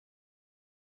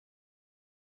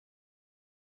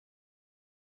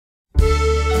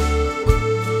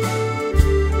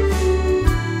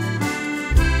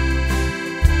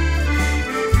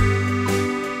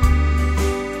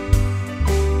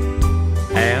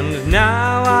And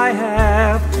now I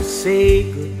have to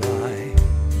say goodbye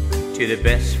to the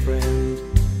best friend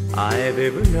I've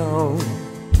ever known.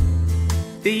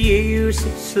 The years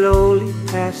have slowly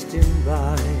passed him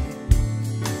by.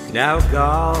 Now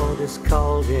God has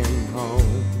called him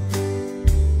home.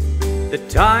 The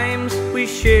times we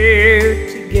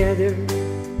shared together,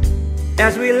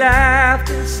 as we laughed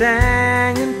and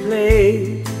sang and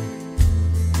played.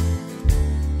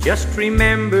 Just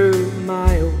remember,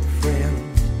 my old friend,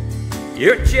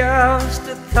 you're just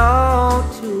a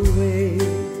thought away.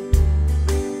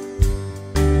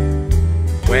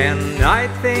 When I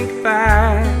think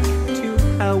back to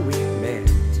how we met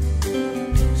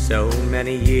so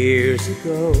many years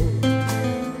ago,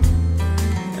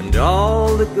 and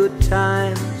all the good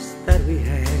times that we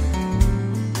had,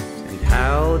 and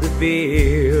how the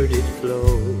beer did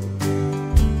flow,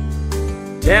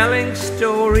 telling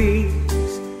stories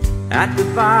at the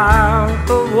bar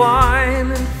of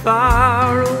wine and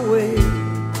far away.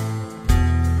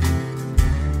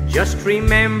 Just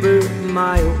remember,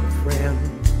 my old friend,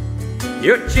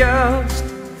 you're just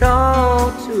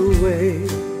thoughts away.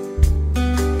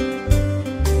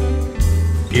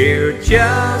 You're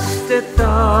just a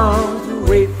thought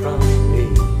away from me.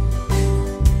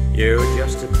 You're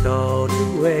just a thought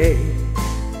away.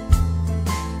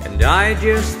 And I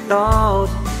just thought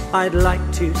I'd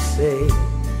like to say,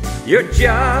 you're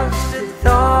just a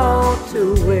thought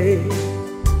away.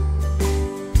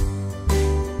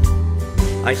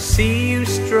 I see you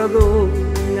struggle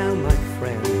now, my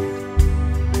friend,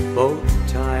 both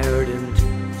tired and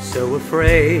so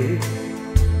afraid.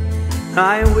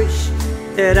 I wish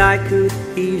that I could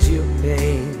ease your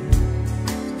pain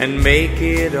and make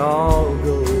it all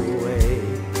go away.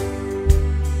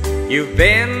 You've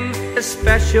been a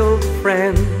special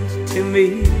friend to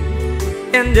me,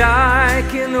 and I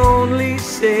can only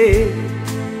say,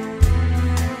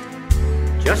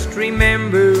 just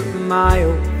remember, my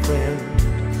old friend,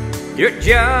 you're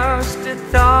just a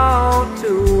thought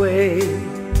away.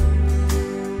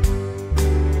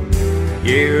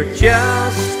 You're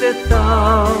just a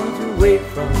thought away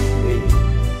from me.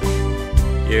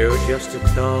 You're just a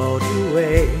thought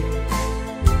away.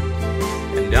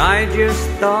 And I just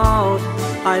thought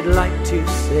I'd like to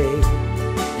say,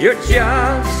 you're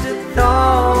just a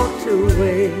thought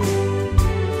away.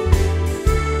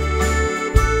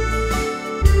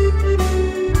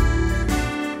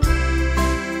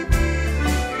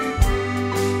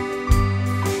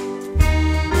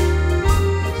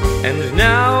 And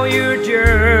now your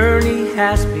journey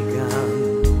has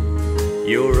begun.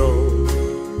 Your road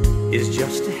is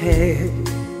just ahead.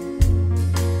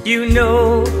 You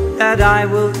know that I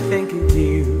will think of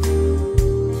you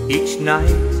each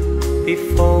night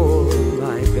before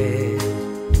my bed.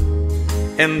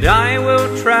 And I will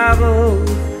travel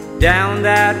down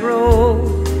that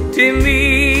road to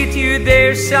meet you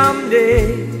there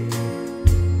someday.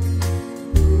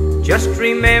 Just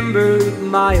remember,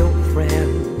 my old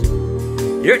friend,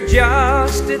 you're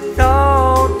just a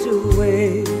thought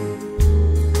away.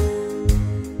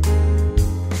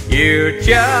 You're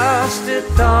just a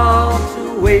thought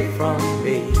away from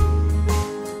me.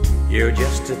 You're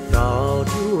just a thought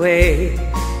away.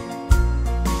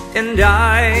 And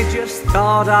I just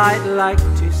thought I'd like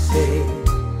to say,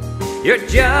 you're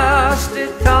just a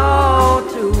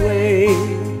thought away.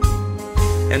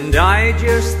 And I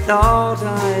just thought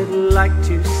I'd like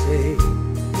to say,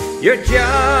 you're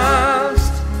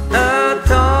just a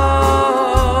thought